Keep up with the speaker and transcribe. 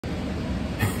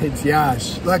It's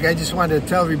Yash. Look, I just wanted to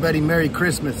tell everybody Merry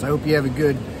Christmas. I hope you have a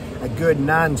good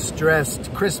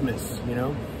non-stressed Christmas, you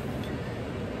know.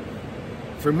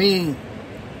 For me,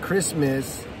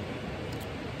 Christmas,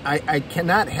 I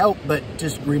cannot help but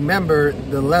just remember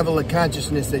the level of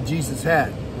consciousness that Jesus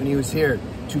had when he was here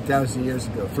 2,000 years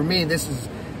ago. For me, this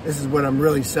is what I'm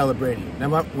really celebrating.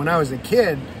 Now, when I was a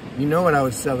kid, you know what I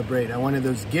was celebrating. I wanted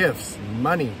those gifts,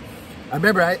 money. I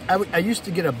remember I used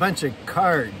to get a bunch of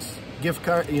cards, gift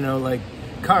card, you know, like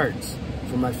cards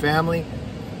for my family.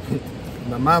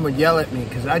 My mom would yell at me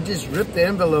because I just ripped the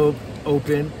envelope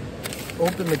open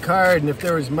the card, and if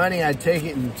there was money, I'd take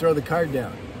it and throw the card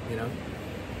down. You know,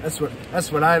 that's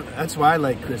why I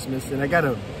like Christmas. And I got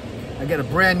a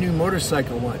brand new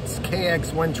motorcycle once,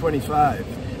 KX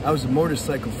 125. I was a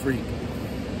motorcycle freak.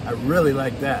 I really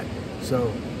liked that.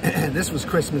 So this was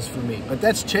Christmas for me. But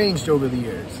that's changed over the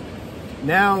years.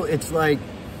 Now it's like,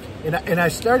 and I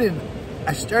started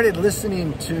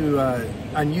listening to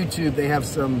on YouTube. They have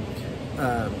some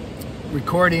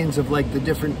recordings of like the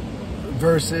different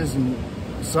verses and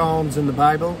Psalms in the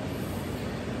Bible.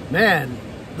 Man,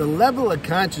 the level of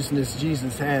consciousness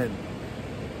Jesus had,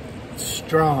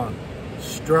 strong.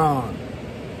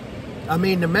 I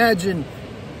mean, imagine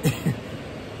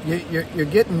you're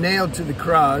getting nailed to the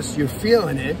cross, you're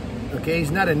feeling it, okay?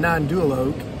 He's not a non-dual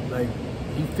oak, like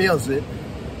he feels it.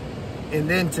 And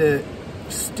then to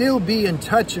still be in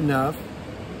touch enough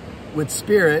with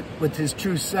spirit, with his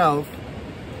true self,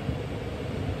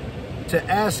 to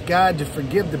ask God to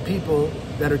forgive the people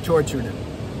that are torturing him.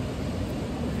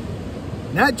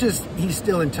 Not just he's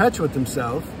still in touch with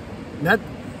himself, not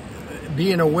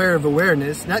being aware of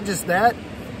awareness, not just that,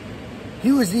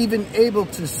 he was even able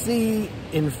to see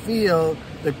and feel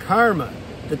the karma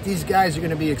that these guys are going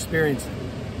to be experiencing.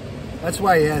 That's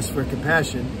why he asked for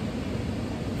compassion.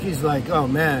 He's like, oh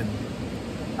man,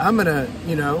 I'm going to,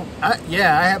 you know, I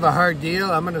have a hard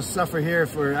deal. I'm going to suffer here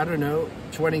for, I don't know,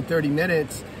 20, 30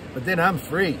 minutes, but then I'm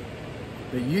free.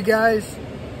 But you guys,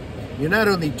 you're not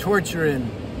only torturing,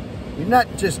 you're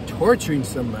not just torturing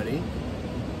somebody,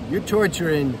 you're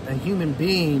torturing a human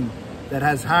being that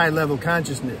has high level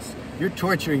consciousness. You're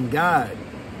torturing God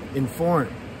in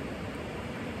form.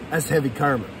 That's heavy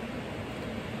karma.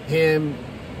 Him,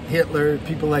 Hitler,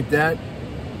 people like that,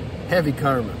 heavy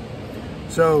karma.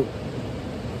 So,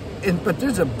 but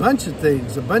there's a bunch of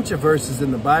things, a bunch of verses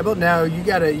in the Bible. Now you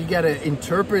gotta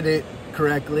interpret it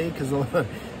correctly, because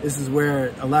this is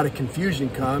where a lot of confusion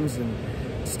comes and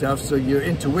stuff. So your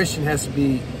intuition has to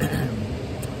be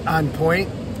on point,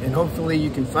 and hopefully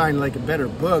you can find like a better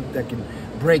book that can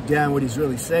break down what he's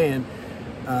really saying.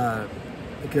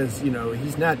 Because, you know,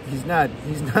 he's not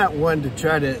one to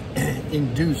try to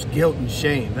induce guilt and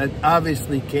shame. That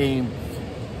obviously came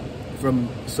from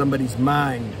somebody's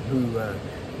mind who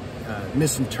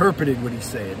misinterpreted what he's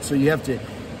saying. So you have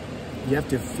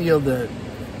to feel the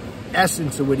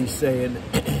essence of what he's saying.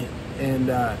 And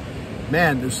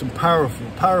man, there's some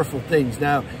powerful things.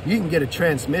 Now you can get a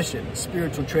transmission, a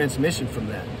spiritual transmission from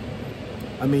that.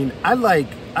 I mean, I like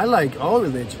all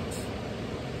religions,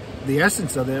 the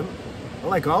essence of them. I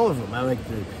like all of them. I like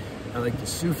the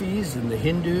Sufis and the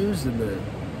Hindus and the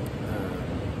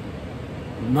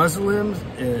Muslims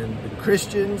and the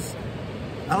Christians.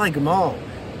 I like them all.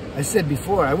 I said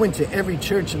before, I went to every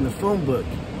church in the phone book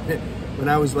when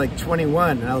I was like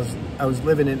 21, and I was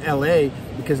living in LA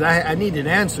because I needed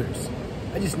answers.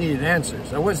 I just needed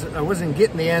answers. I wasn't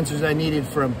getting the answers I needed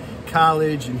from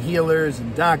college and healers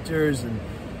and doctors, and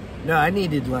no, I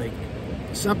needed like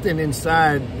something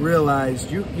inside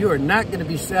realized you are not going to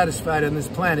be satisfied on this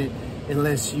planet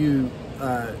unless you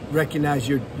recognize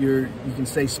your you can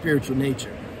say spiritual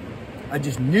nature. I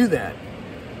just knew that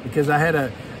because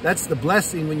that's the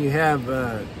blessing when you have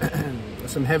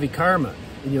some heavy karma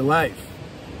in your life,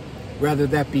 whether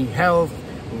that be health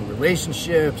or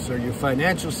relationships or your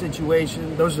financial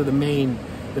situation. Those are the main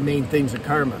things of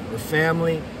karma. Or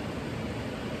family.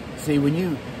 See,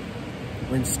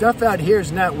 when stuff out here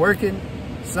is not working,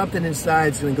 something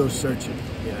inside is going to go searching,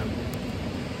 you know.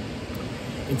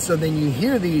 And so then you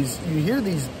hear these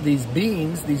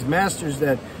beings, these masters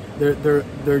that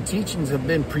their teachings have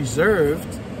been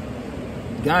preserved.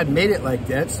 God made it like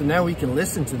that, so now we can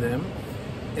listen to them.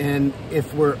 And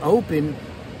if we're open,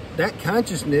 that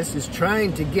consciousness is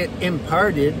trying to get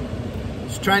imparted,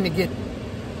 it's trying to get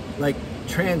like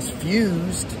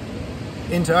transfused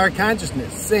into our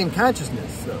consciousness, same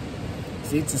consciousness. So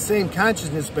see, it's the same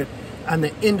consciousness, but on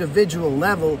the individual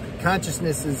level,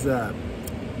 consciousness is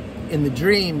in the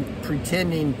dream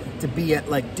pretending to be at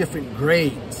like different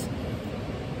grades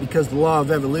because the law of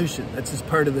evolution, that's just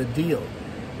part of the deal.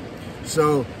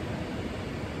 So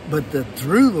But the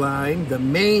through line, the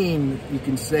main, you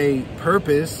can say,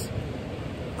 purpose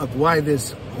of why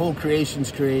this whole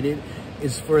creation's created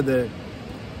is for the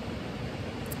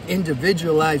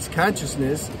individualized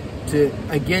consciousness to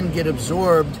again get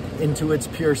absorbed into its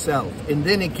pure self. And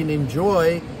then it can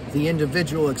enjoy the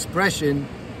individual expression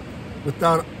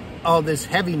without all this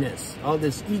heaviness, all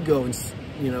this ego and,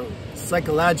 you know,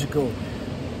 psychological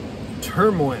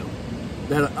turmoil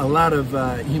that a lot of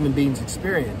human beings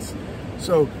experience.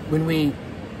 So when we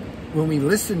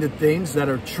listen to things that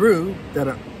are true, that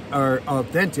are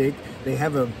authentic, they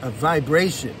have a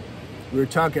vibration. I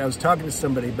was talking to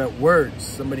somebody about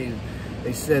words.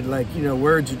 They said, like, you know,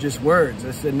 words are just words.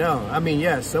 I said, no. I mean,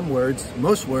 yeah, some words,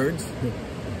 most words.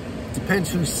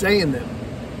 Depends who's saying them.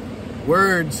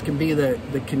 Words can be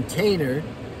the container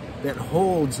that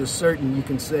holds a certain, you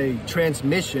can say,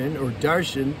 transmission or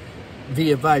darshan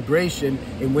via vibration.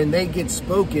 And when they get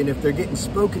spoken, if they're getting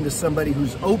spoken to somebody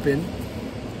who's open,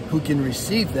 who can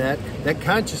receive that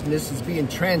consciousness is being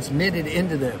transmitted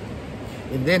into them.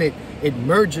 And then it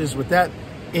merges with that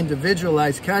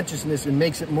individualized consciousness and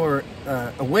makes it more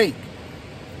awake,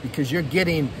 because you're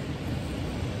getting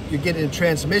a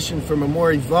transmission from a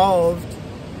more evolved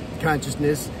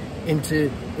consciousness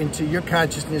into your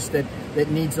consciousness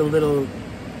that needs a little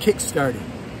kick-starting,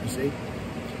 you see?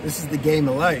 This is the game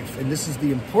of life, and this is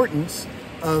the importance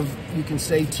of, you can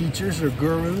say, teachers or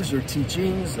gurus or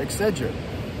teachings, etc.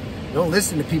 Don't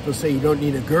listen to people say you don't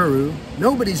need a guru.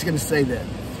 Nobody's going to say that.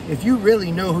 If you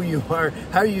really know who you are,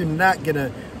 how are you not going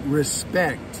to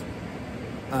respect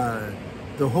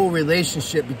the whole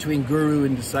relationship between guru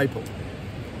and disciple?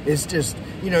 It's just,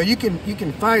 you know, you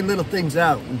can find little things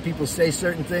out. When people say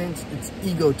certain things, it's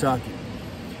ego talking.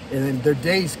 And then there are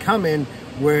days coming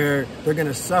where they're going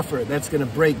to suffer. That's going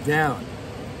to break down.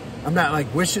 I'm not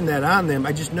like wishing that on them.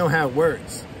 I just know how it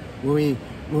works.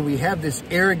 When we have this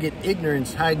arrogant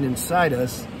ignorance hiding inside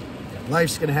us,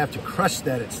 life's going to have to crush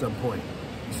that at some point.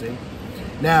 You see?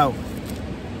 Now,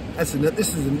 that's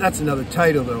another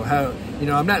title though. How, you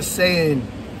know, I'm not saying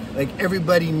like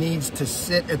everybody needs to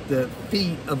sit at the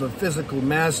feet of a physical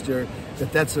master,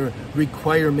 that's a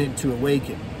requirement to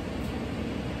awaken.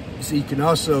 You see, you can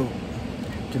also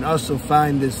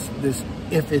find this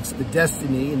if it's the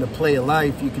destiny and the play of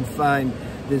life, you can find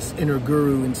this inner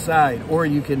guru inside, or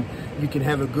you can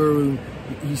have a guru.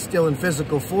 He's still in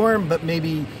physical form, but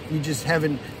maybe you just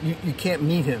you can't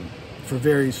meet him for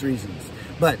various reasons.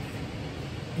 But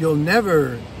you'll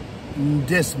never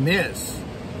dismiss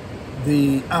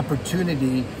the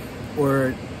opportunity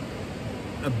or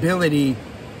ability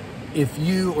if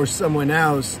you or someone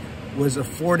else was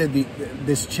afforded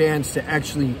this chance to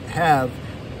actually have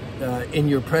in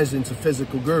your presence a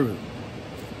physical guru.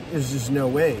 There's just no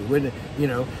way, you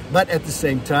know. But at the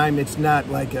same time, it's not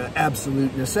like an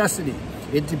absolute necessity.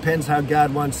 It depends how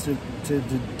God wants to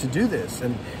do this,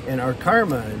 and our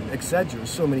karma, and etc.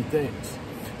 So many things.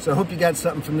 So I hope you got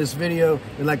something from this video.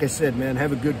 And like I said, man,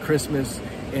 have a good Christmas,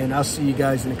 and I'll see you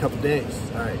guys in a couple days.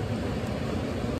 All right.